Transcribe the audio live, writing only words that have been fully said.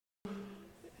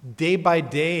Day by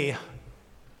Day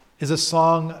is a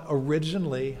song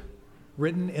originally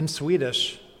written in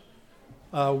Swedish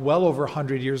well over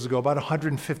 100 years ago, about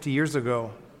 150 years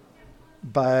ago,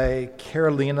 by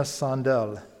Carolina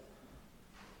Sandell.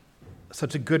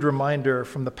 Such a good reminder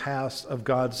from the past of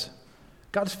God's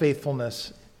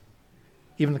faithfulness,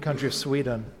 even in the country of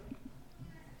Sweden.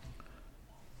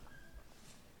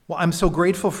 Well, I'm so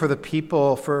grateful for the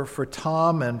people, for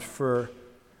Tom and for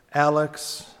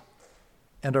Alex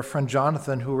and our friend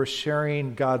Jonathan, who were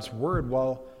sharing God's word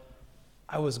while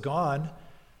I was gone.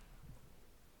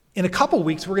 In a couple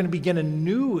weeks, we're going to begin a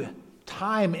new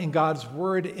time in God's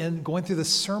word in going through the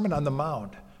Sermon on the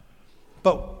Mount.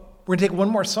 But we're going to take one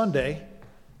more Sunday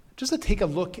just to take a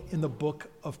look in the book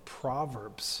of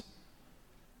Proverbs.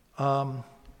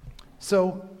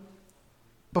 So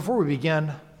before we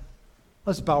begin,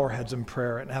 let's bow our heads in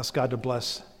prayer and ask God to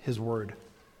bless his word.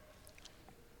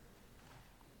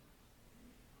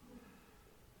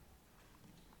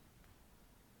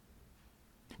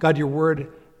 God, your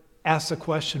word asks the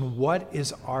question, what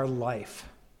is our life?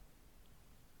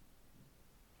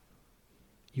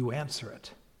 You answer it.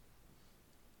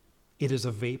 It is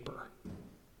a vapor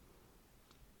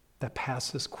that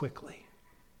passes quickly.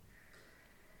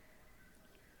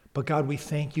 But God, we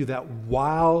thank you that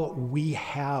while we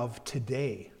have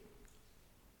today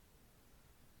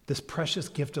this precious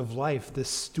gift of life, this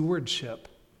stewardship,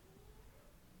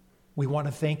 we want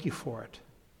to thank you for it.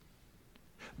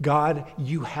 God,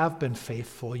 you have been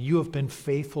faithful. You have been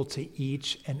faithful to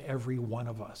each and every one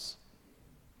of us.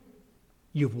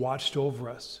 You've watched over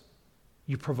us.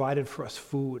 You provided for us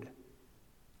food,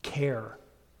 care,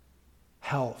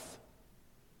 health,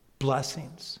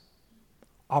 blessings,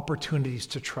 opportunities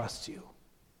to trust you.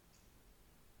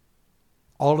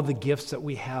 All of the gifts that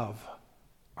we have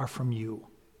are from you.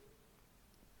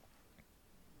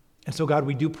 And so, God,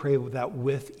 we do pray that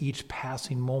with each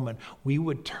passing moment, we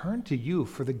would turn to you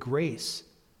for the grace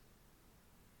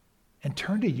and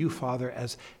turn to you, Father,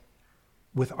 as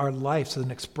with our lives as an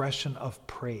expression of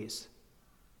praise.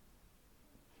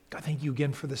 God, thank you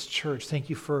again for this church.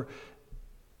 Thank you for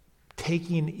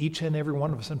taking each and every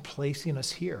one of us and placing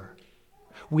us here.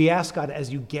 We ask, God,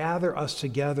 as you gather us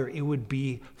together, it would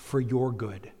be for your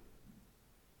good.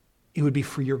 It would be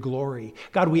for your glory.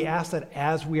 God, we ask that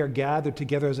as we are gathered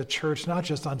together as a church, not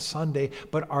just on Sunday,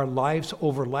 but our lives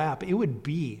overlap, it would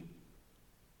be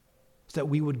so that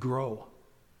we would grow.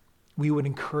 We would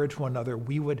encourage one another.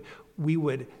 We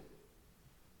would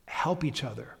help each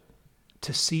other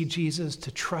to see Jesus, to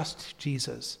trust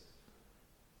Jesus,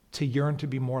 to yearn to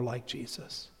be more like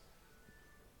Jesus.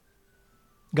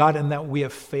 God, in that we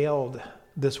have failed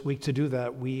this week to do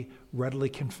that, we readily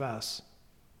confess.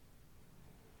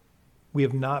 We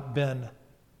have not been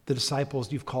the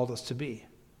disciples you've called us to be.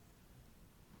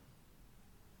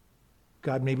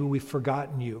 God, maybe we've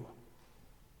forgotten you.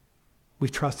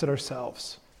 We've trusted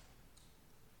ourselves.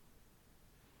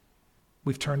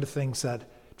 We've turned to things that,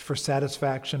 for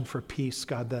satisfaction, for peace,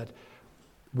 God, that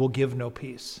will give no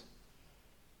peace.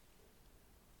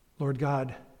 Lord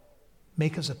God,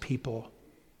 make us a people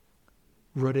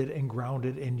rooted and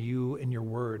grounded in you and your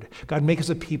word. God, make us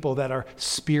a people that are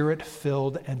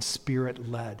spirit-filled and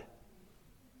spirit-led.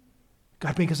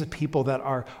 God, make us a people that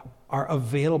are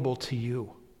available to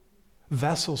you,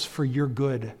 vessels for your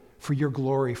good, for your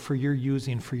glory, for your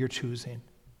using, for your choosing.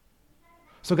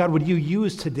 So God, would you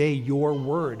use today your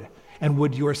word, and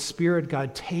would your Spirit,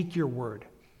 God, take your word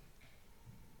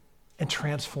and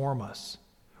transform us,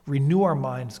 renew our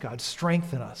minds, God,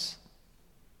 strengthen us.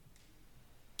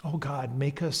 Oh God,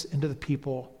 make us into the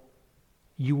people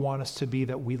you want us to be,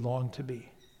 that we long to be.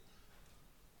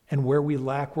 And where we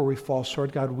lack, where we fall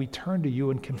short, God, we turn to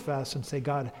you and confess and say,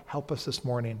 God, help us this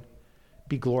morning.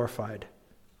 Be glorified.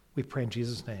 We pray in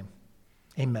Jesus' name.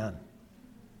 Amen.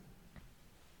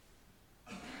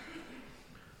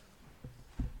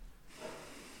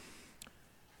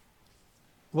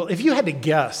 Well, if you had to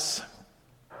guess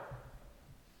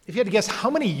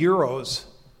how many euros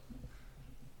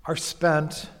are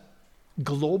spent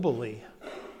globally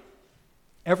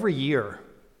every year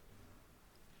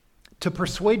to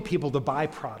persuade people to buy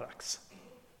products,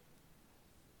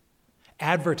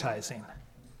 advertising.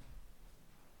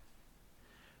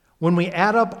 When we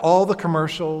add up all the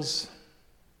commercials,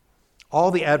 all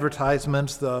the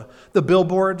advertisements, the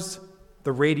billboards,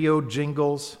 the radio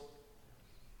jingles,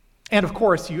 and of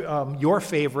course, your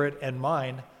favorite and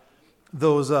mine,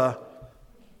 those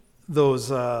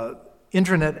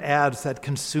internet ads that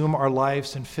consume our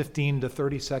lives in 15 to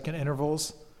 30-second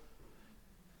intervals.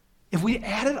 If we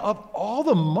added up all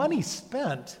the money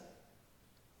spent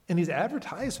in these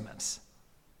advertisements,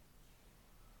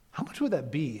 How much would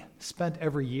that be spent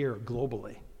every year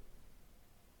globally?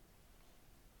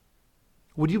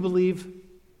 Would you believe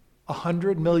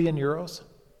 100 million euros?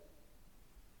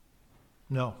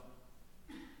 No.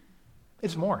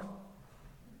 It's more.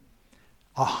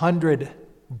 100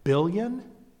 billion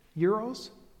euros?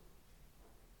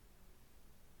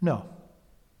 No.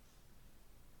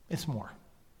 It's more.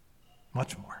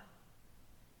 Much more.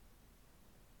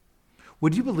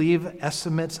 Would you believe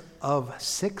estimates of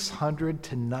 600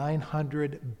 to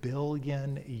 900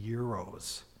 billion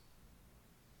euros?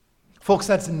 Folks,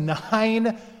 that's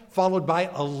 9 followed by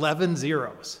 11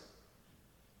 zeros.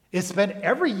 It's spent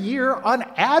every year on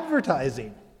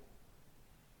advertising.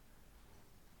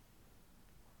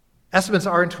 Estimates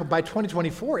are by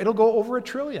 2024, it'll go over $1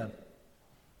 trillion.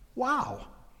 Wow.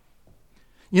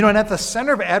 You know, and at the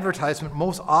center of advertisement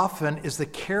most often is the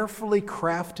carefully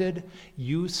crafted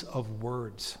use of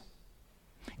words.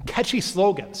 Catchy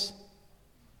slogans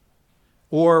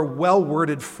or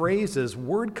well-worded phrases,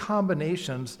 word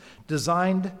combinations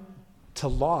designed to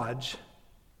lodge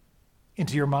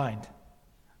into your mind.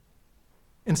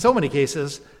 In so many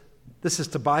cases, this is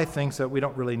to buy things that we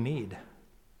don't really need.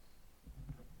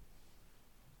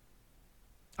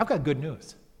 I've got good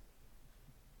news.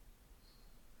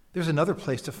 There's another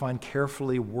place to find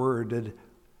carefully worded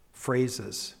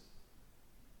phrases,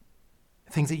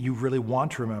 things that you really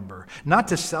want to remember, not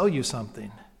to sell you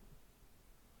something,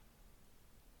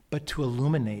 but to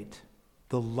illuminate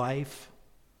the life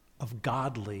of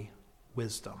godly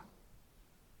wisdom.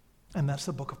 And that's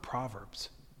the book of Proverbs.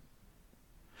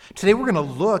 Today we're going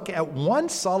to look at one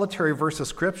solitary verse of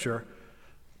Scripture.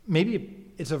 Maybe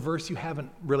it's a verse you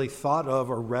haven't really thought of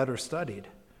or read or studied.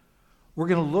 We're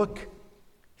going to look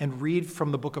and read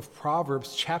from the book of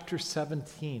Proverbs, chapter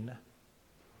 17,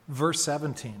 verse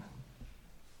 17.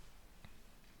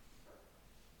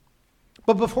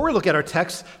 But before we look at our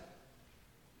text,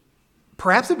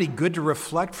 perhaps it'd be good to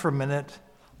reflect for a minute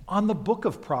on the book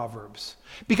of Proverbs.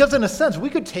 Because in a sense,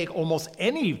 we could take almost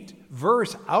any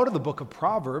verse out of the book of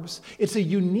Proverbs. It's a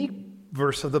unique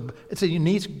it's a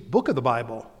unique book of the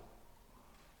Bible.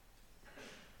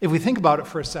 If we think about it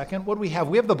for a second, what do we have?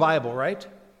 We have the Bible, right?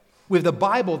 We have the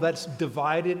Bible that's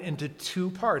divided into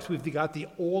two parts. We've got the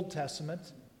Old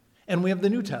Testament and we have the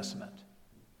New Testament.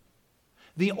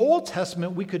 The Old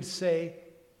Testament, we could say,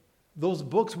 those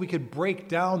books we could break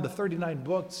down, the 39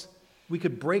 books, we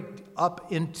could break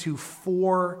up into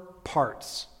 4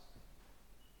 parts.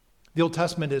 The Old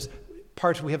Testament is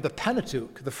parts, we have the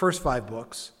Pentateuch, the first 5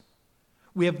 books.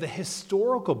 We have the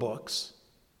historical books.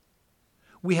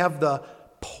 We have the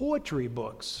poetry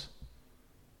books.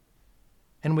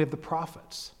 And we have the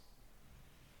prophets.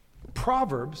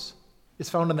 Proverbs is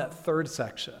found in that third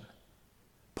section,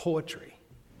 poetry.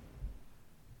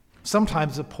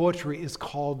 Sometimes the poetry is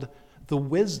called the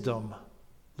wisdom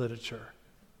literature.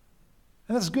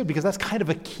 And that's good because that's kind of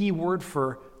a key word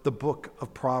for the book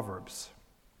of Proverbs.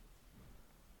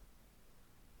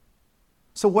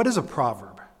 So what is a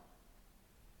proverb?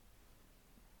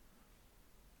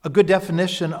 A good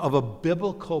definition of a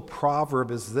biblical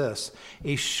proverb is this: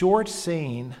 a short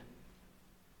saying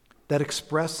that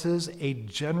expresses a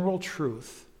general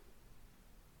truth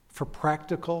for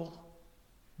practical,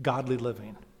 godly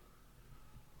living.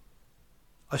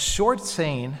 A short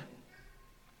saying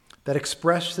that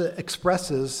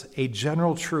expresses a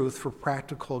general truth for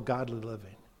practical, godly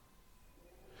living.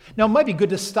 Now, it might be good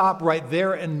to stop right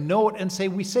there and note and say,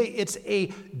 we say it's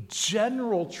a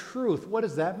general truth. What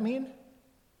does that mean?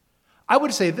 I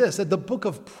would say this, that the book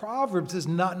of Proverbs is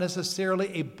not necessarily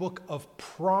a book of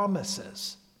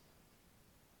promises.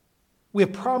 We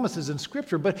have promises in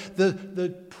Scripture, but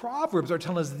the Proverbs are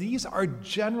telling us these are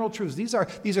general truths. These are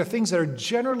things that are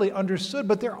generally understood,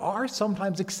 but there are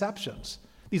sometimes exceptions.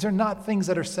 These are not things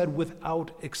that are said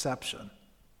without exception.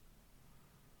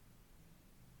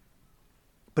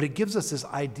 But it gives us this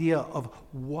idea of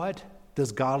what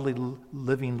does godly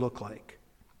living look like.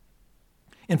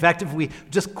 In fact, if we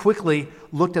just quickly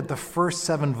looked at the first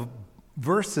 7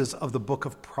 verses of the book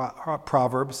of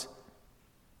Proverbs,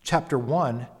 chapter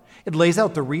 1, it lays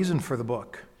out the reason for the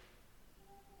book.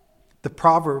 The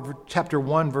Proverb, chapter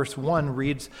 1, verse 1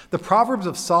 reads, "The Proverbs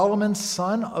of Solomon,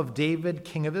 son of David,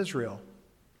 king of Israel."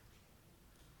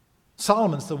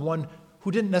 Solomon's the one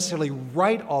who didn't necessarily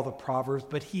write all the Proverbs,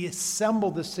 but he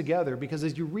assembled this together because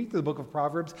as you read through the book of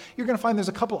Proverbs, you're going to find there's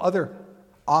a couple other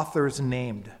authors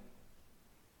named.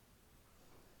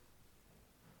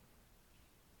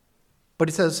 But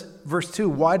he says, verse 2,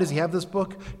 why does he have this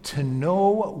book? To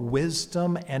know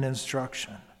wisdom and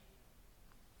instruction,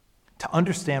 to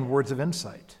understand words of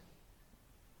insight,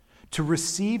 to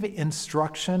receive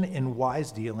instruction in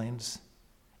wise dealings,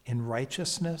 in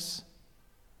righteousness,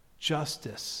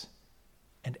 justice,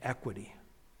 and equity.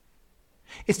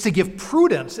 It's to give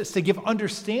prudence, it's to give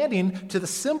understanding to the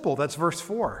simple. That's verse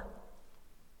 4.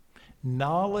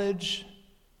 Knowledge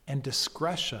and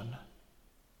discretion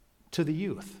to the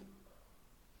youth.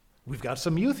 We've got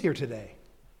some youth here today.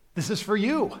 This is for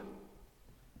you.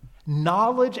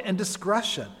 Knowledge and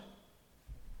discretion.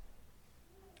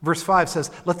 Verse 5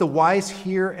 says, let the wise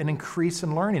hear and increase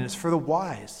in learning. It's for the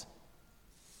wise.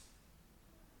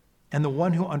 And the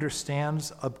one who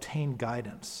understands obtain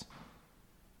guidance.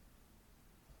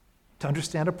 To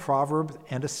understand a proverb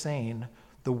and a saying,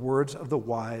 the words of the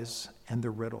wise and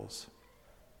their riddles.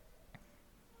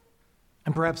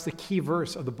 And perhaps the key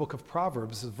verse of the book of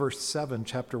Proverbs is verse 7,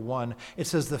 chapter 1. It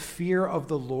says, the fear of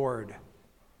the Lord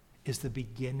is the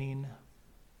beginning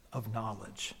of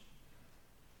knowledge.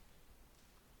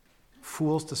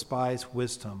 Fools despise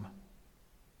wisdom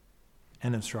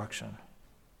and instruction.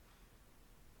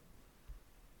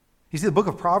 You see, the book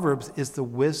of Proverbs is the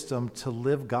wisdom to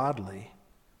live godly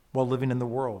while living in the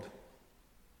world.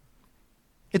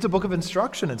 It's a book of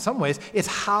instruction in some ways. It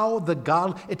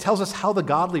tells us how the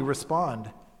godly respond.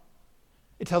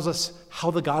 It tells us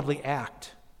how the godly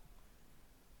act.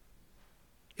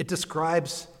 It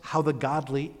describes how the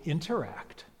godly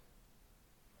interact.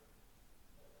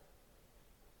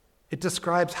 It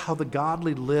describes how the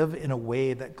godly live in a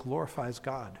way that glorifies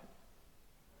God.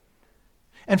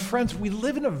 And friends, we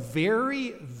live in a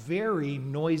very, very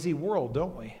noisy world,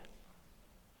 don't we?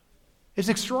 It's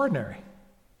extraordinary.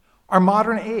 Our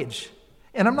modern age.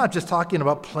 And I'm not just talking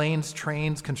about planes,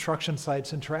 trains, construction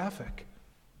sites, and traffic.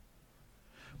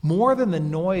 More than the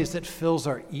noise that fills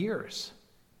our ears.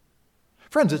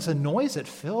 Friends, it's a noise that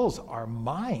fills our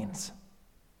minds.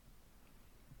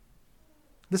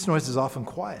 This noise is often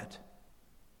quiet.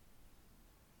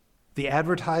 The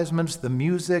advertisements, the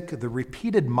music, the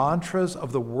repeated mantras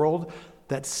of the world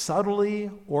that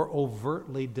subtly or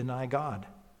overtly deny God,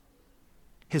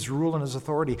 his rule and his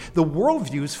authority. The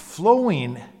worldviews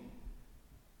flowing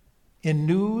in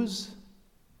news,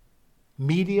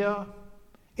 media,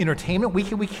 entertainment.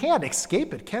 We can't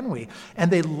escape it, can we? And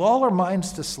they lull our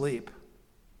minds to sleep.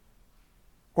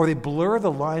 Or they blur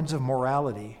the lines of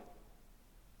morality.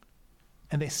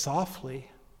 And they softly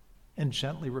and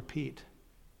gently repeat,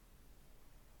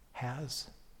 has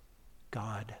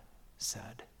God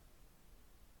said?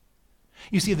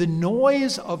 You see, the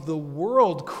noise of the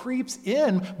world creeps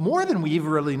in more than we even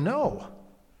really know.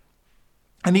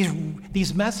 And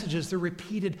these messages, they're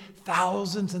repeated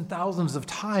thousands and thousands of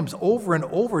times over and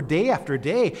over, day after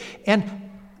day.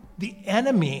 And the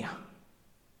enemy's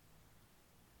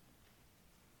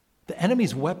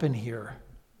weapon here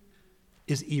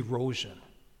is erosion.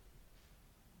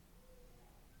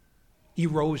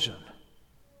 Erosion.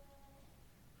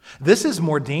 This is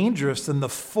more dangerous than the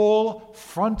full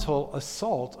frontal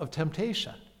assault of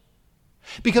temptation.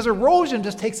 Because erosion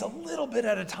just takes a little bit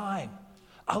at a time.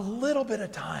 A little bit at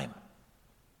a time.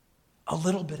 A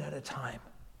little bit at a time.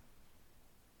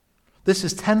 This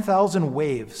is 10,000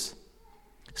 waves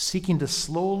seeking to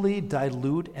slowly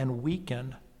dilute and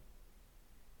weaken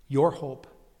your hope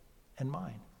and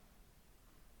mine.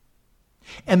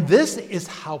 And this is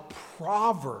how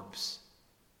Proverbs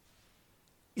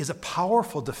is a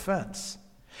powerful defense.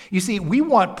 You see, we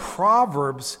want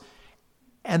Proverbs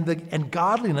and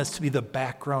godliness to be the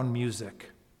background music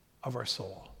of our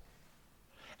soul.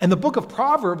 And the book of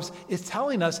Proverbs is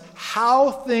telling us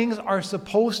how things are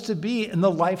supposed to be in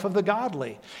the life of the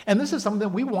godly. And this is something that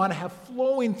we want to have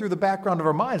flowing through the background of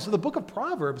our minds. So the book of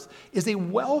Proverbs is a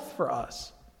wealth for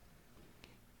us.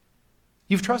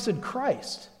 You've trusted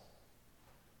Christ.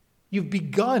 You've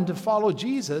begun to follow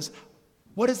Jesus.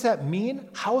 What does that mean?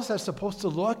 How is that supposed to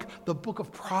look? The book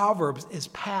of Proverbs is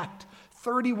packed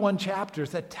 31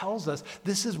 chapters that tells us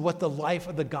this is what the life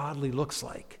of the godly looks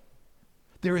like.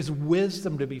 There is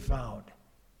wisdom to be found.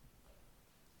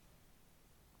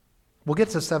 We'll get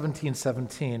to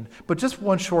 17:17, but just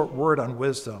one short word on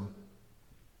wisdom,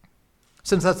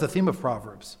 since that's the theme of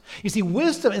Proverbs. You see,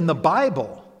 wisdom in the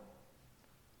Bible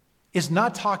is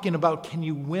not talking about can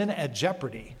you win at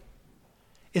Jeopardy.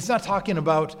 It's not talking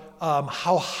about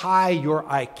how high your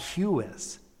IQ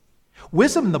is.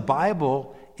 Wisdom in the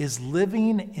Bible is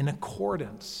living in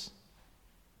accordance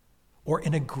or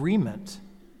in agreement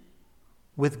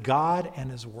with God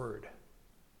and his word.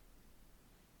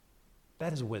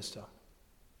 That is wisdom.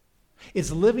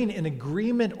 It's living in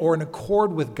agreement or in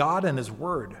accord with God and his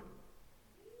word.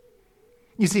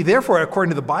 You see, therefore,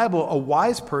 according to the Bible, a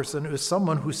wise person is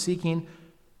someone who's seeking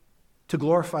to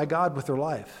glorify God with their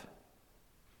life.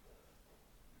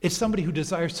 It's somebody who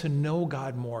desires to know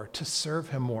God more, to serve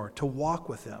him more, to walk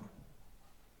with him.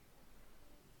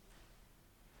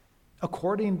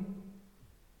 According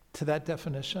to that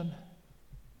definition,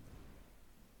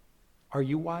 are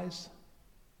you wise?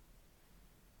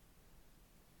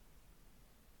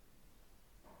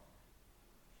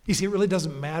 You see, it really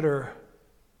doesn't matter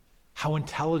how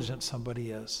intelligent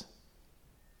somebody is.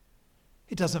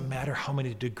 It doesn't matter how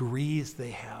many degrees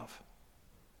they have.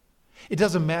 It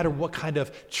doesn't matter what kind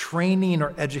of training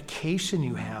or education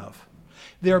you have.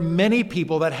 There are many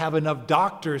people that have enough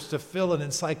doctors to fill an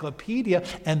encyclopedia,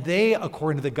 and they,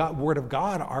 according to the Word of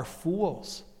God, are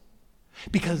fools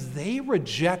because they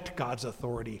reject God's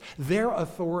authority. Their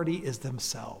authority is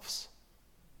themselves.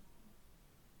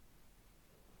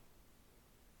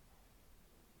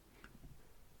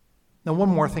 Now, one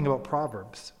more thing about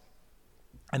Proverbs,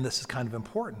 and this is kind of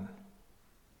important.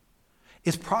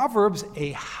 Is Proverbs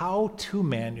a how-to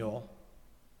manual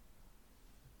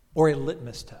or a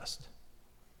litmus test?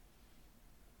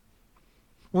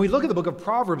 When we look at the book of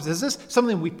Proverbs, is this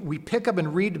something we pick up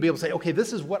and read to be able to say, okay,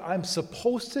 this is what I'm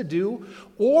supposed to do?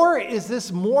 Or is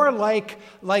this more like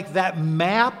that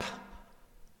map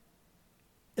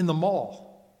in the mall?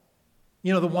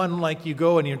 You know, the one like you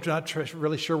go and you're not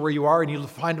really sure where you are and you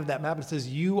find that map and it says,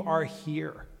 you are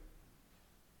here.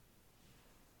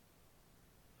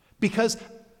 Because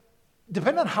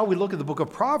depending on how we look at the book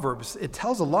of Proverbs, it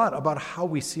tells a lot about how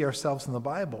we see ourselves in the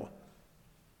Bible.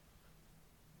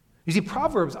 You see,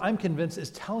 Proverbs, I'm convinced,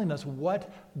 is telling us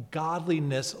what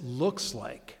godliness looks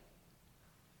like,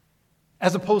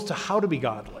 as opposed to how to be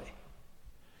godly.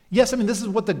 Yes, I mean, this is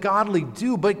what the godly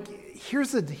do, but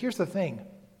here's the thing.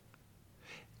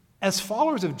 As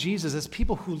followers of Jesus, as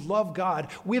people who love God,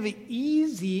 we have an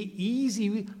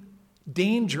easy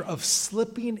danger of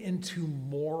slipping into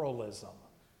moralism.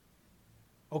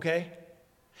 Okay?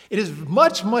 It is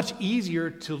much, much easier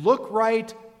to look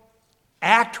right,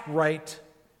 act right,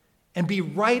 and be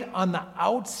right on the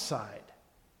outside,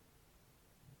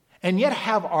 and yet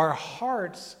have our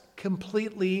hearts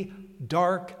completely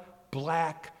dark,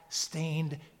 black,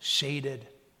 stained, shaded,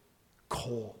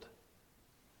 cold.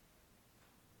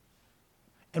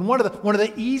 And one of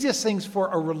the easiest things for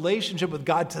a relationship with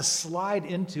God to slide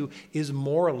into is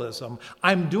moralism.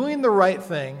 I'm doing the right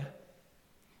thing,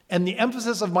 and the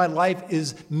emphasis of my life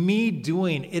is me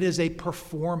doing. It is a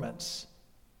performance.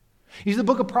 You see, the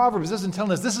book of Proverbs isn't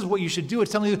telling us this is what you should do.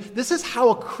 It's telling you this is how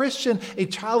a Christian, a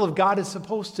child of God, is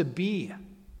supposed to be.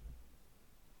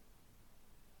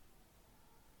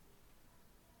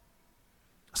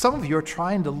 Some of you are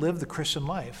trying to live the Christian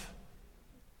life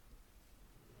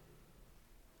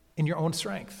in your own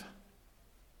strength.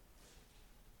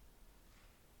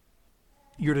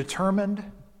 You're determined,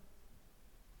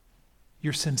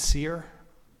 you're sincere,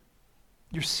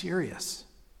 you're serious,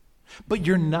 but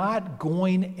you're not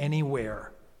going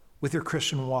anywhere with your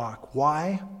Christian walk.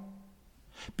 Why?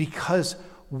 Because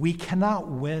we cannot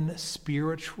win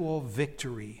spiritual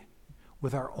victory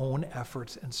with our own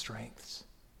efforts and strengths.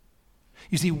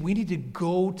 You see, we need to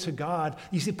go to God.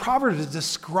 You see, Proverbs is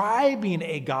describing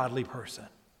a godly person.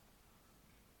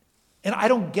 And I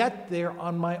don't get there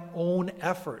on my own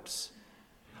efforts.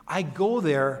 I go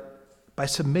there by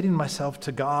submitting myself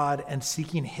to God and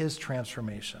seeking his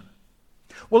transformation.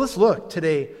 Well, let's look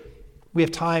today. We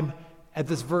have time at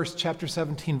this verse, chapter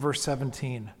 17, verse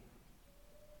 17.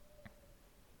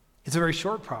 It's a very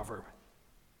short proverb.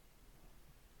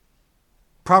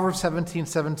 Proverbs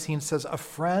 17:17 says, "A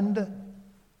friend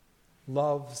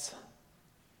loves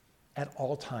at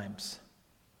all times,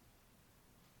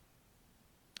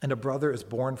 and a brother is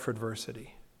born for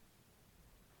adversity."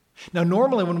 Now,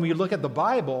 normally when we look at the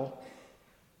Bible,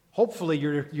 hopefully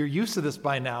you're used to this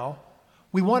by now,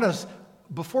 we want to,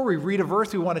 before we read a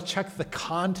verse, we want to check the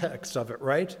context of it,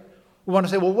 right? We want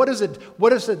to say, well, what is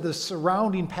it, the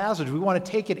surrounding passage? We want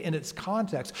to take it in its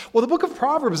context. Well, the book of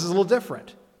Proverbs is a little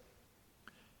different.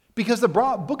 Because the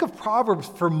book of Proverbs,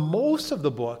 for most of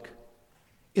the book,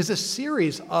 is a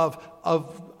series of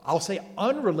I'll say,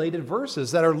 unrelated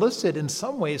verses that are listed in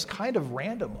some ways kind of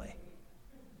randomly.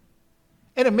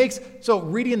 And it makes, so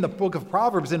reading the book of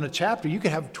Proverbs in a chapter, you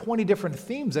could have 20 different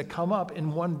themes that come up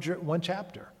in one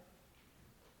chapter.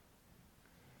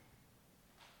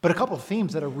 But a couple of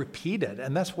themes that are repeated,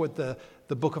 and that's what the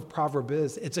book of Proverbs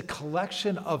is. It's a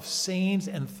collection of sayings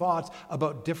and thoughts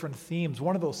about different themes.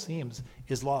 One of those themes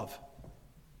is love.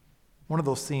 One of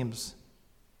those themes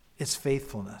is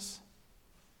faithfulness.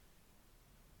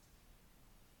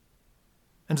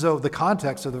 And so the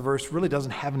context of the verse really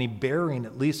doesn't have any bearing,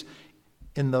 at least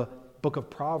in the book of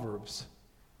Proverbs.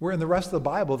 Where in the rest of the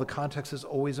Bible, the context is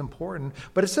always important.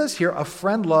 But it says here, a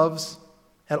friend loves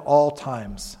at all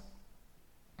times.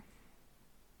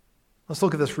 Let's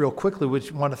look at this real quickly. We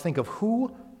want to think of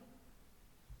who,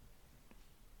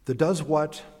 the does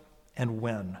what, and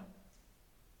when.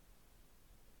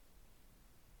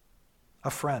 A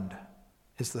friend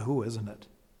is the who, isn't it?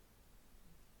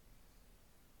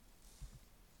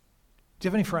 Do you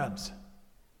have any friends?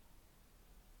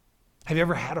 Have you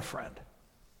ever had a friend?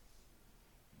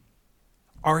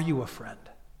 Are you a friend?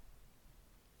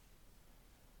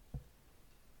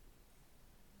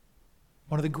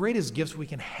 One of the greatest gifts we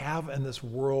can have in this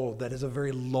world that is a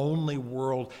very lonely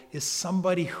world is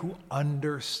somebody who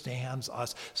understands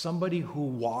us, somebody who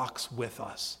walks with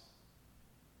us.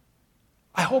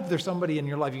 I hope there's somebody in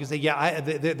your life you can say, yeah,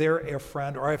 they're a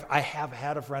friend, or I have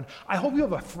had a friend. I hope you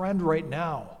have a friend right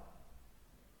now.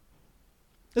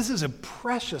 This is a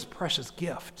precious, precious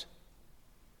gift.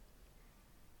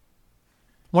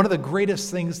 One of the greatest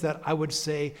things that I would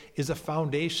say is a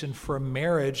foundation for a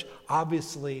marriage,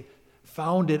 obviously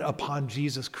founded upon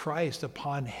Jesus Christ,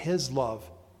 upon his love.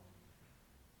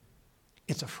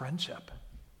 It's a friendship.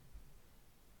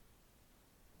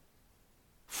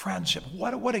 Friendship,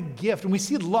 what a gift. And we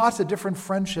see lots of different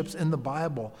friendships in the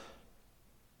Bible.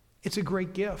 It's a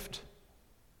great gift.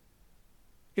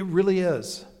 It really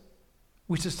is.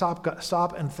 We should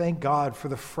stop and thank God for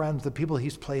the friends, the people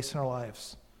he's placed in our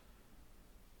lives.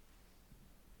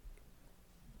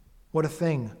 What a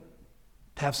thing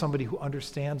to have somebody who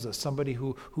understands us, somebody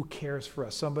who cares for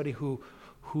us, somebody who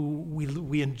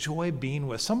we enjoy being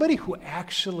with, somebody who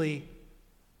actually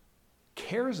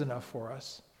cares enough for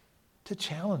us to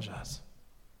challenge us.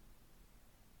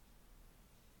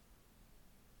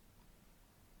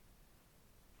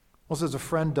 Well, it says a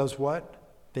friend does what?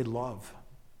 They love.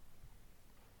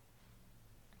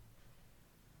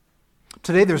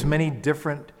 Today there's many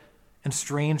different and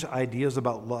strange ideas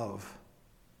about love.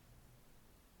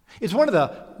 It's one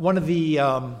of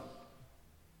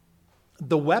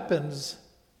the weapons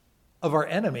of our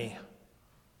enemy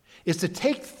is to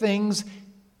take things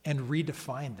and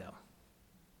redefine them.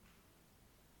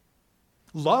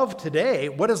 Love today,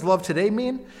 what does love today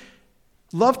mean?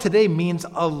 Love today means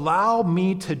allow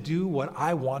me to do what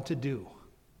I want to do.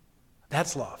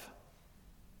 That's love.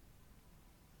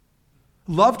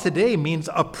 Love today means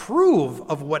approve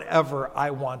of whatever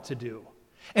I want to do.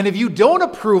 And if you don't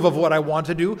approve of what I want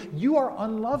to do, you are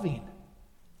unloving.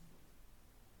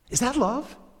 Is that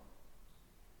love?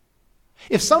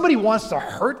 If somebody wants to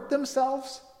hurt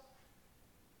themselves,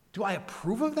 do I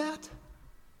approve of that?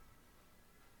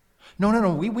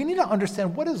 No. We need to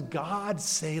understand, what does God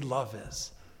say love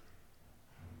is?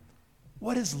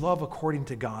 What is love according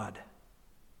to God?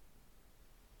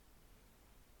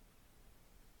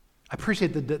 I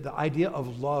appreciate the idea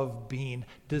of love being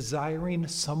desiring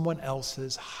someone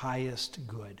else's highest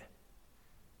good.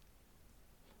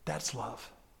 That's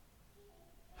love.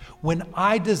 When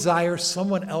I desire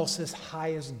someone else's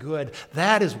highest good,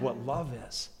 that is what love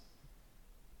is.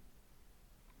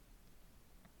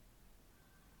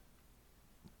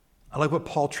 I like what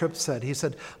Paul Tripp said. He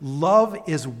said, love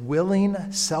is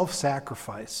willing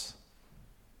self-sacrifice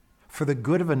for the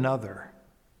good of another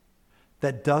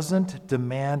that doesn't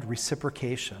demand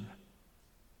reciprocation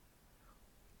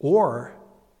or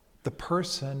the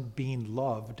person being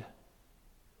loved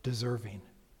deserving.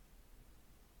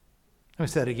 Let me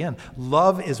say it again.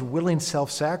 Love is willing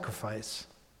self-sacrifice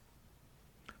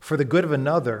for the good of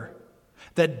another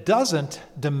that doesn't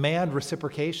demand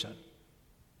reciprocation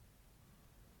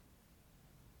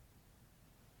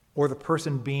or the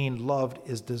person being loved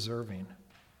is deserving.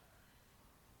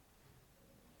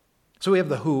 So we have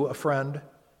the who, a friend.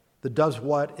 The does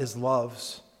what is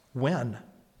loves. When?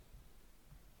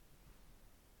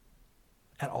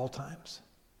 At all times.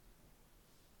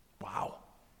 Wow.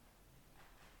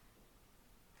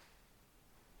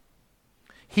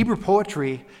 Hebrew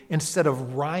poetry, instead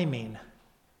of rhyming,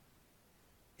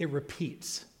 it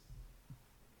repeats.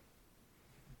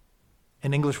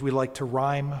 In English, we like to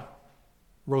rhyme.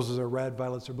 Roses are red,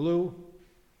 violets are blue.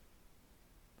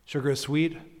 Sugar is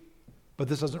sweet. But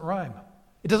this doesn't rhyme.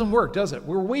 It doesn't work, does it?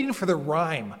 We're waiting for the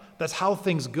rhyme. That's how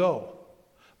things go.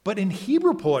 But in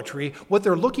Hebrew poetry, what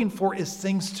they're looking for is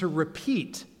things to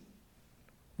repeat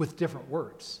with different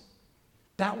words.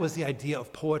 That was the idea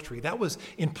of poetry. That was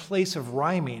in place of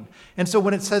rhyming. And so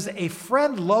when it says a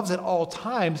friend loves at all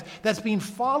times, that's being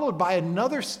followed by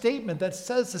another statement that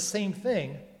says the same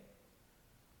thing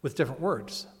with different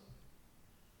words.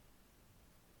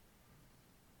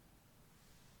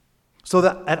 So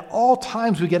that at all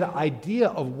times we get an idea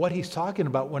of what he's talking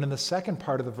about when in the second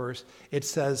part of the verse it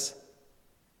says,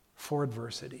 for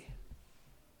adversity.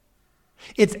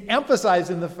 It's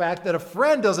emphasizing the fact that a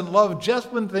friend doesn't love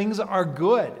just when things are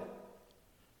good.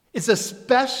 It's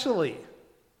especially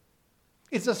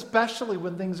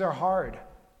when things are hard.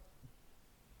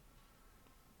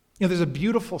 There's a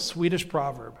beautiful Swedish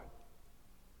proverb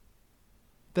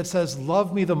that says,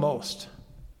 "Love me the most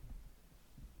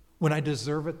when I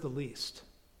deserve it the least,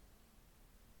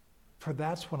 for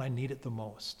that's when I need it the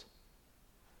most."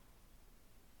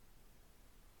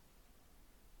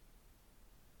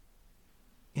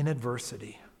 In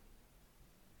adversity,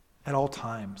 at all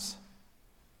times.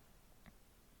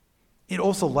 It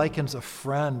also likens a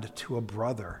friend to a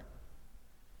brother.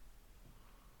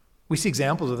 We see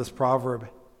examples of this proverb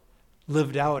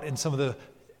lived out in some of the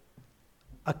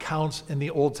accounts in the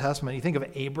Old Testament. You think of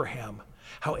Abraham,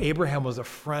 how Abraham was a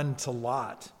friend to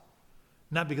Lot.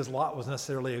 Not because Lot was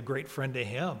necessarily a great friend to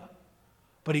him,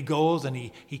 but he goes and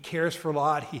he cares for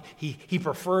Lot. He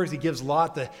prefers, he gives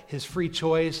Lot his free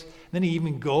choice. Then he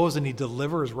even goes and he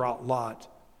delivers Lot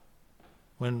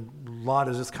when Lot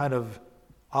is just kind of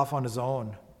off on his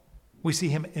own. We see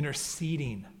him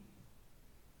interceding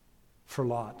for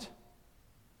Lot.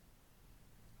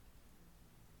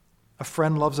 A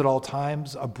friend loves at all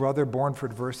times, a brother born for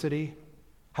adversity.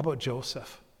 How about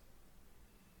Joseph?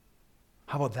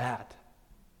 How about that?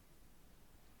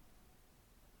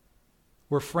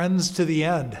 We're friends to the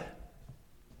end,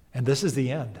 and this is the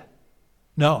end.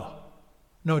 No,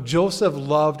 Joseph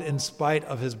loved in spite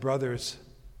of his brothers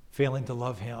failing to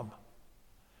love him.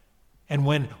 And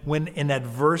when in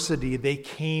adversity they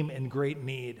came in great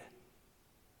need,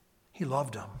 he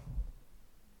loved them.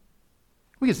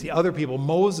 We can see other people.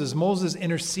 Moses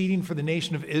interceding for the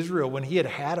nation of Israel when he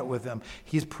had it with them.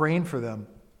 He's praying for them.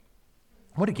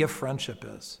 What a gift friendship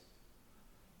is.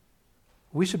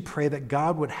 We should pray that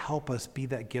God would help us be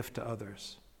that gift to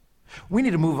others. We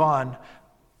need to move on.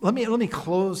 Let me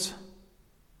close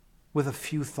with a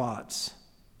few thoughts.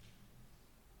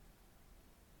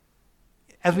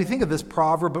 As we think of this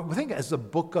proverb, but we think as the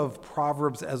book of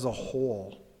Proverbs as a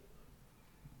whole,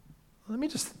 let me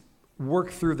just work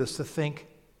through this to think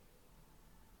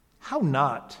how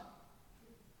not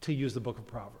to use the book of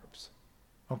Proverbs,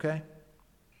 okay?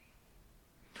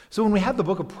 So when we have the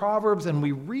book of Proverbs and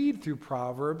we read through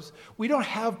Proverbs, we don't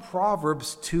have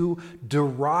Proverbs to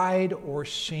deride or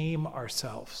shame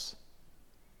ourselves.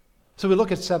 So we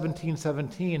look at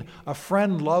 17:17, a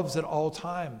friend loves at all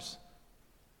times.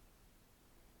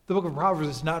 The book of Proverbs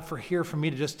is not for me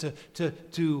to just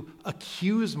to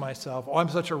accuse myself. Oh, I'm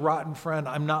such a rotten friend.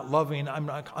 I'm not loving. I'm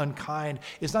not unkind.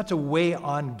 It's not to weigh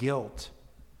on guilt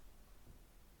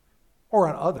or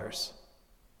on others.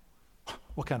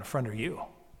 What kind of friend are you?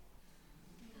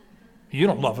 You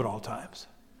don't love at all times.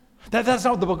 That's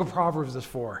not what the book of Proverbs is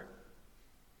for.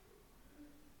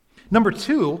 Number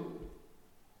two,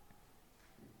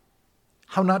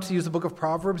 how not to use the book of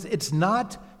Proverbs. It's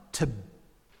not to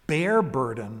bear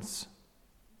burdens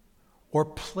or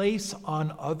place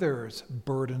on others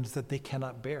burdens that they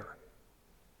cannot bear.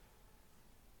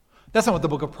 That's not what the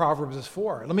book of Proverbs is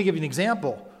for. Let me give you an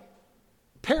example.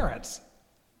 Parents,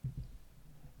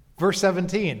 verse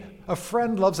 17, a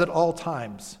friend loves at all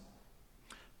times.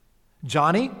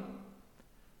 Johnny,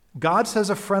 God says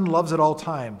a friend loves at all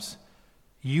times.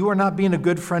 You are not being a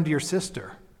good friend to your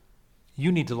sister.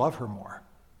 You need to love her more.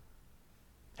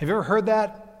 Have you ever heard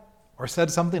that? Or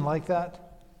said something like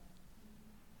that?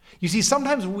 You see,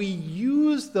 sometimes we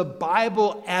use the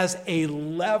Bible as a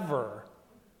lever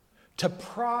to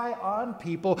pry on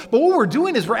people, but what we're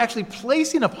doing is we're actually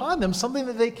placing upon them something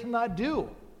that they cannot do.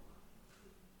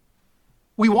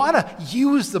 We want to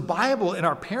use the Bible in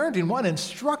our parenting, want to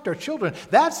instruct our children.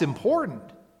 That's important.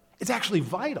 It's actually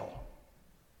vital.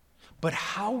 But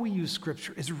how we use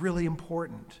Scripture is really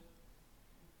important.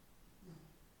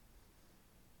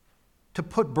 To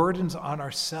put burdens on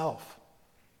ourselves.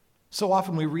 So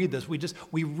often we read this,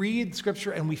 we read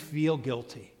Scripture and we feel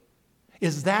guilty.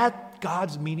 Is that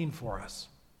God's meaning for us?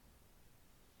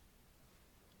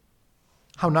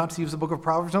 How not to use the book of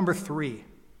Proverbs. Number 3,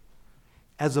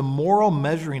 as a moral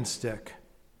measuring stick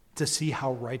to see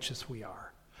how righteous we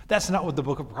are. That's not what the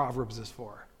book of Proverbs is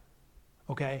for,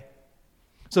 okay?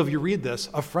 So if you read this,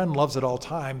 a friend loves at all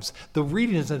times, the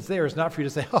reading that's there is not for you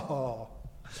to say, oh,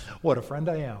 what a friend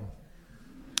I am.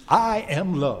 I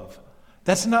am love.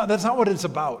 That's not what it's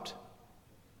about.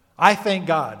 I thank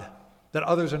God that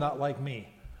others are not like me.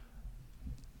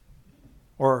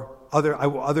 Or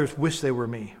others wish they were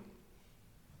me.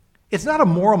 It's not a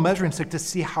moral measuring stick to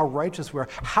see how righteous we are.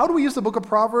 How do we use the book of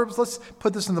Proverbs? Let's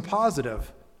put this in the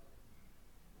positive.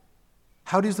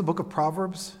 How to use the book of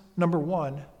Proverbs? Number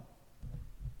 1,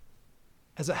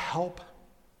 as a help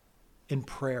in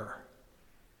prayer.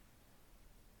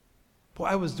 Boy,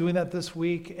 I was doing that this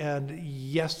week, and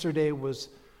yesterday was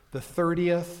the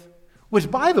 30th,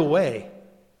 which, by the way,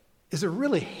 is a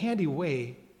really handy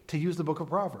way to use the book of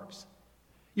Proverbs.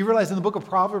 You realize in the book of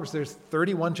Proverbs there's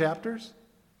 31 chapters,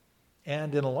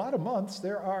 and in a lot of months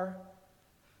there are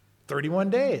 31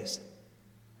 days.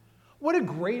 What a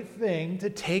great thing to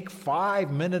take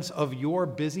 5 minutes of your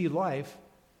busy life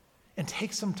and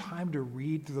take some time to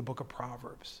read through the book of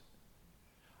Proverbs.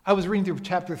 I was reading through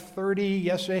chapter 30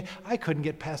 yesterday. I couldn't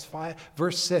get past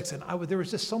verse 6, and there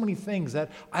was just so many things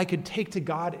that I could take to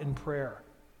God in prayer,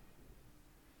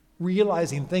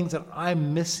 realizing things that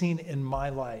I'm missing in my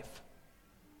life.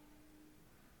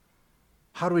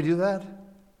 How do we do that?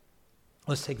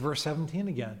 Let's take verse 17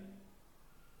 again.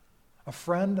 A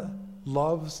friend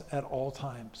loves at all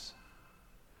times.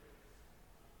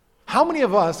 How many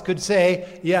of us could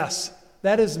say, yes,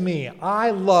 that is me.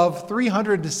 I love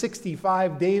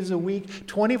 365 days a week,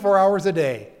 24 hours a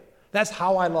day. That's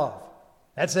how I love.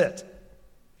 That's it.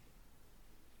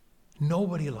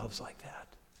 Nobody loves like that.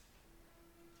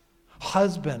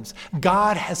 Husbands,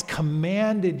 God has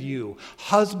commanded you.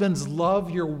 Husbands,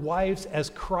 love your wives as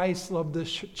Christ loved the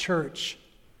church.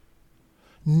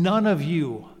 None of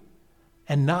you,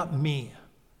 and not me,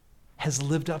 has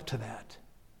lived up to that.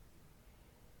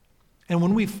 And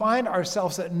when we find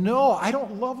ourselves that, no, I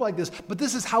don't love like this, but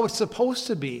this is how it's supposed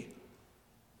to be,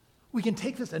 we can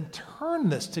take this and turn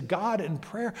this to God in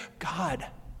prayer. God,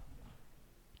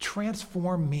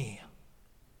 transform me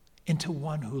into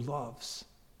one who loves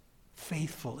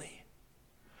faithfully.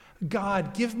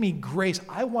 God, give me grace.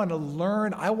 I want to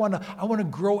learn. I want to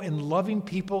grow in loving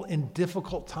people in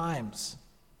difficult times.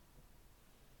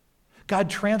 God,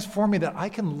 transform me that I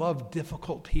can love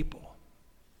difficult people.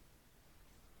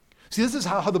 See, this is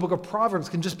how the book of Proverbs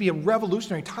can just be a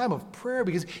revolutionary time of prayer,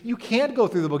 because you can't go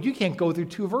through the book. You can't go through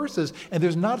 2 verses, and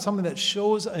there's not something that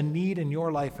shows a need in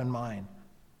your life and mine.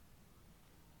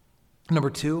 Number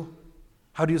 2,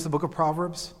 how to use the book of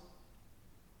Proverbs?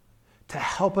 To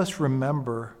help us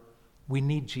remember we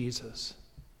need Jesus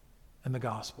and the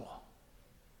gospel.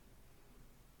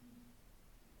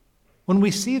 When we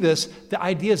see this, the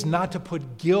idea is not to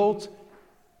put guilt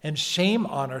and shame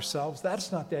on ourselves.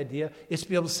 That's not the idea. It's to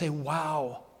be able to say,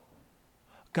 wow,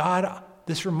 God,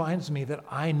 this reminds me that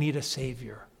I need a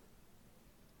Savior,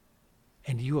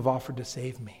 and you have offered to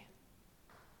save me.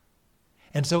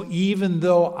 And so even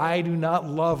though I do not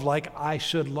love like I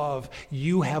should love,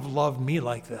 you have loved me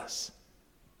like this.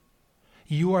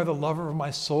 You are the lover of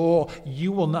my soul.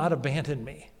 You will not abandon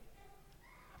me.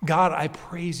 God, I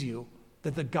praise you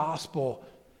that the gospel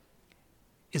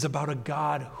is about a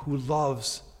God who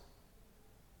loves,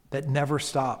 that never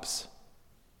stops,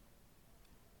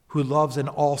 who loves in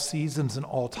all seasons and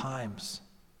all times.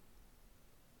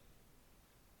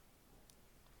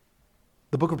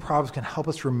 The book of Proverbs can help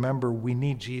us remember we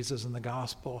need Jesus and the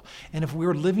gospel. And if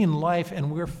we're living life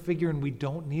and we're figuring we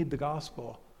don't need the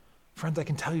gospel, friends, I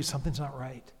can tell you something's not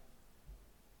right.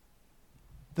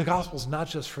 The gospel is not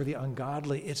just for the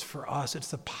ungodly, it's for us.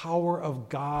 It's the power of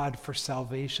God for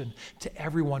salvation to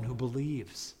everyone who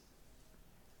believes.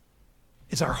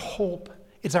 It's our hope.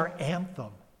 It's our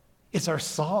anthem. It's our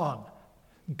song.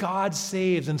 God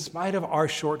saves in spite of our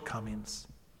shortcomings.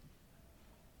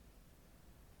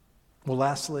 Well,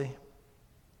 lastly,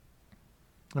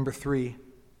 number 3,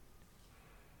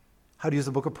 how to use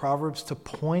the book of Proverbs to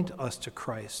point us to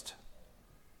Christ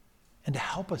and to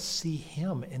help us see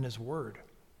him in his word.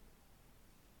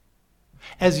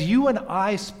 As you and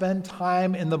I spend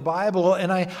time in the Bible,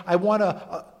 and I want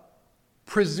to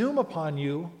presume upon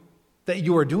you that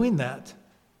you are doing that.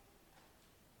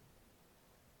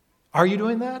 Are you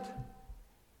doing that?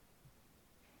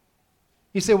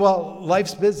 You say, well,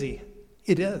 life's busy.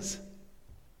 It is.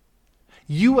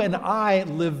 You and I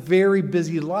live very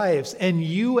busy lives, and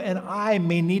you and I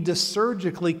may need to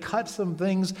surgically cut some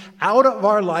things out of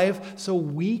our life so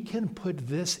we can put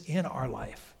this in our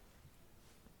life.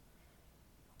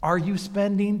 Are you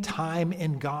spending time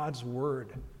in God's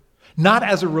word? Not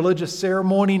as a religious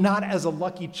ceremony, not as a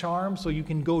lucky charm so you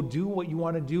can go do what you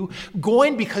want to do.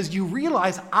 Going because you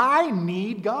realize I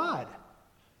need God.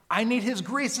 I need his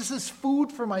grace. This is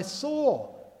food for my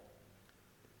soul.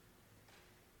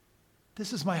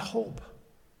 This is my hope.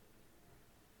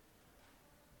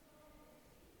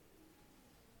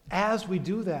 As we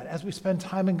do that, as we spend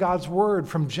time in God's word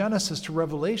from Genesis to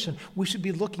Revelation, we should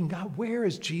be looking, God, where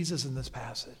is Jesus in this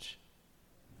passage?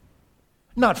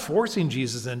 Not forcing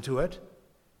Jesus into it,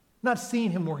 not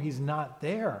seeing him where he's not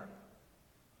there.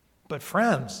 But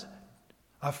friends,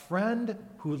 a friend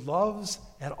who loves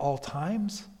at all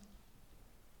times,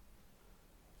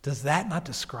 does that not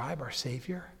describe our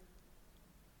Savior?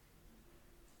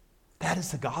 That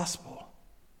is the gospel.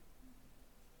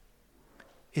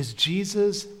 Is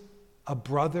Jesus a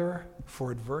brother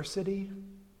for adversity?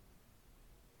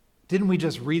 Didn't we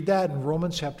just read that in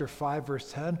Romans chapter 5,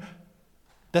 verse 10?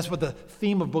 That's what the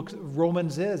theme of book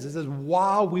Romans is. It says,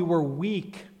 while we were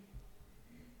weak,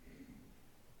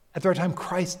 at the right time,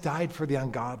 Christ died for the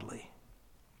ungodly.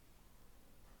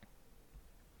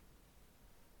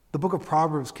 The book of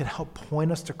Proverbs can help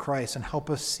point us to Christ and help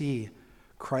us see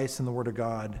Christ in the Word of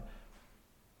God.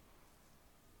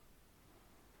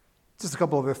 Just a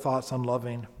couple other thoughts on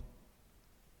loving.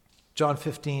 John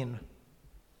 15,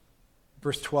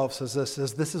 verse 12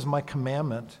 says this is my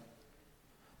commandment,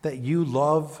 that you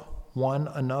love one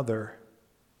another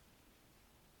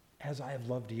as I have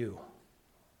loved you.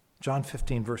 John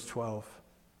 15, verse 12.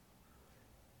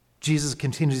 Jesus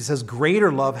continues, he says,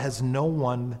 greater love has no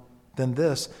one than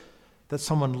this, that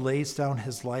someone lays down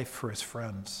his life for his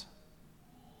friends.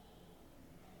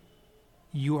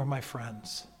 You are my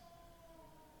friends.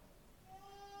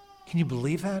 Can you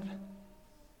believe that?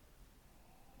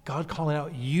 God calling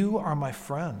out, you are my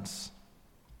friends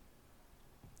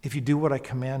if you do what I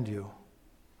command you.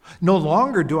 No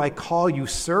longer do I call you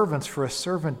servants, for a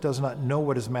servant does not know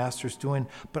what his master is doing,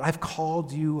 but I've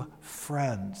called you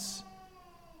friends.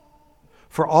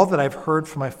 For all that I've heard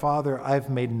from my Father, I've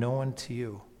made known to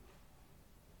you.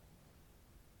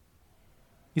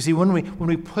 You see, when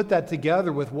we put that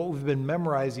together with what we've been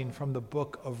memorizing from the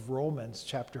book of Romans,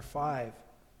 chapter 5,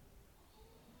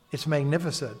 it's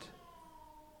magnificent.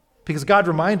 Because God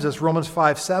reminds us, Romans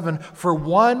 5:7, for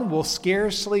one will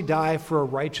scarcely die for a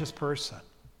righteous person.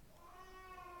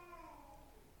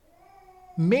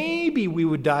 Maybe we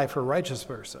would die for a righteous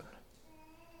person.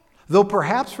 Though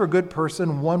perhaps for a good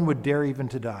person, one would dare even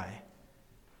to die.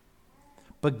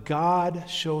 But God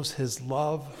shows his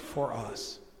love for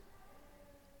us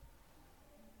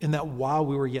in that while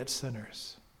we were yet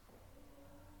sinners,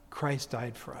 Christ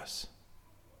died for us.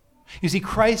 You see,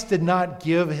 Christ did not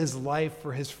give his life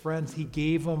for his friends. He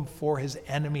gave him for his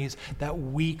enemies, that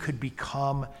we could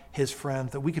become his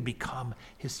friends, that we could become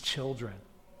his children,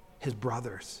 his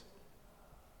brothers.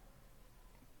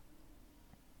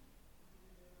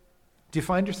 Do you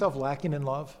find yourself lacking in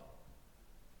love?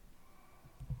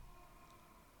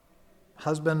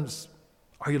 Husbands,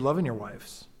 are you loving your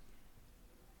wives?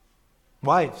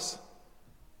 Wives,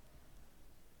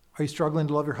 are you struggling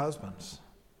to love your husbands?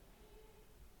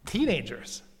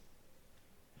 Teenagers,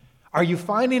 are you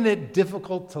finding it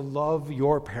difficult to love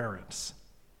your parents?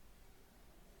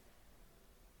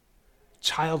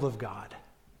 Child of God,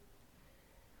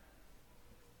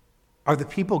 are the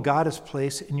people God has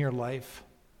placed in your life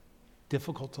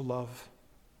difficult to love?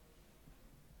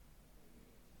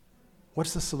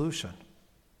 What's the solution?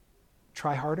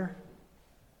 Try harder?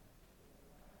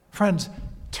 Friends,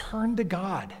 turn to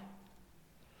God.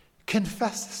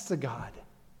 Confess this to God.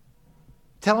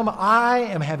 Tell him, I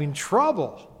am having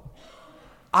trouble.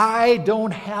 I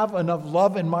don't have enough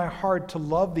love in my heart to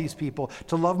love these people,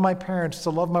 to love my parents,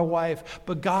 to love my wife.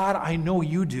 But God, I know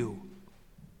you do.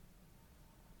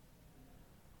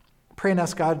 Pray and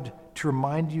ask God to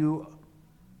remind you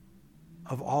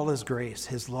of all his grace,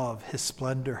 his love, his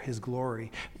splendor, his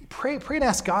glory. Pray and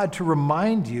ask God to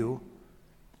remind you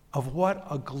of what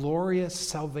a glorious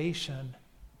salvation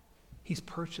he's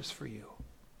purchased for you.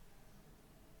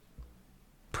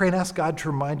 Pray and ask God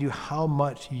to remind you how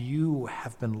much you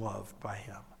have been loved by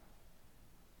him.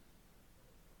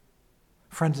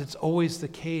 Friends, it's always the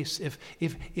case.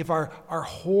 If our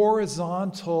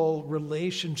horizontal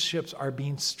relationships are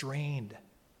being strained,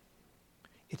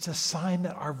 it's a sign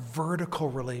that our vertical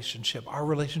relationship, our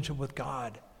relationship with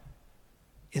God,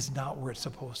 is not where it's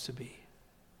supposed to be.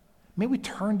 May we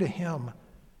turn to him.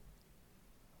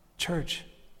 Church,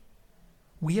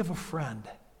 we have a friend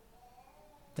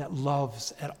that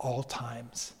loves at all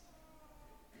times.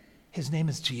 His name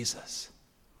is Jesus.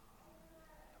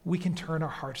 We can turn our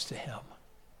hearts to him.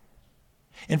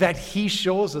 In fact, he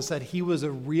shows us that he was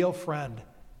a real friend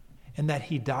and that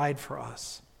he died for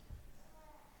us.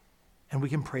 And we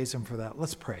can praise him for that.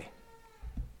 Let's pray.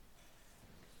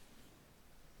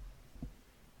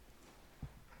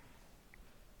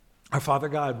 Our Father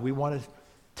God, we want to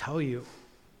tell you,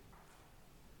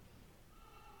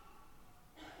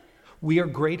 we are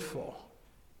grateful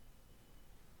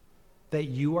that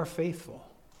you are faithful.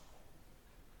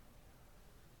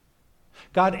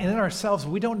 God, in ourselves,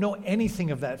 we don't know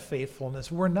anything of that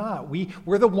faithfulness. We're not.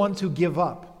 We're the ones who give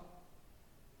up.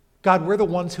 God, we're the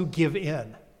ones who give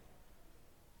in.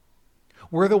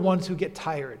 We're the ones who get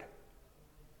tired.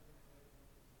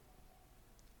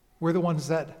 We're the ones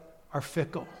that are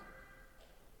fickle.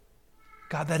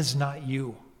 God, that is not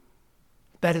you.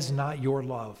 That is not your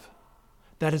love.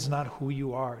 That is not who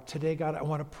you are. Today, God, I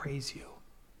want to praise you.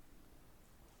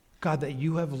 God, that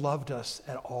you have loved us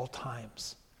at all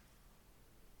times.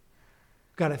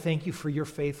 God, I thank you for your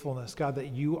faithfulness. God, that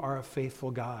you are a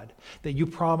faithful God. That you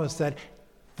promise that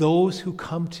those who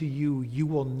come to you, you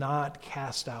will not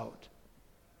cast out.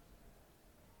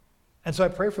 And so I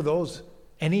pray for those,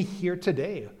 any here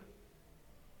today,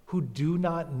 who do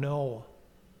not know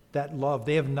that love.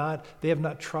 They have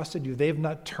not trusted you. They have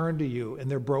not turned to you in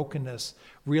their brokenness,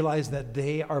 realize that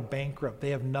they are bankrupt.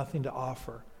 They have nothing to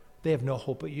offer. They have no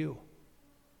hope but you.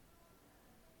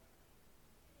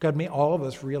 God, may all of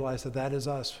us realize that that is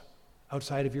us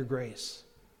outside of your grace.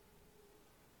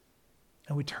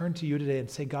 And we turn to you today and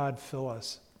say, God, fill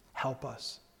us, help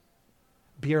us.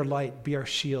 Be our light, be our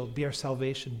shield, be our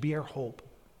salvation, be our hope.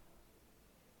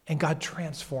 And God,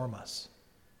 transform us.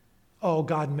 Oh,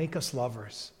 God, make us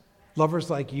lovers. Lovers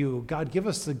like you. God, give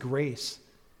us the grace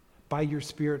by your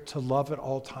Spirit to love at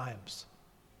all times.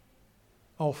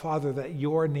 Oh, Father, that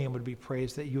your name would be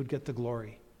praised, that you would get the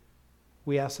glory.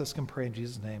 We ask this and pray in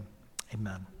Jesus' name.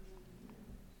 Amen.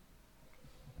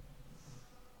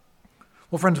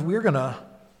 Well, friends, we're going to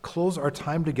close our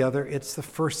time together. It's the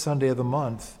first Sunday of the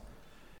month.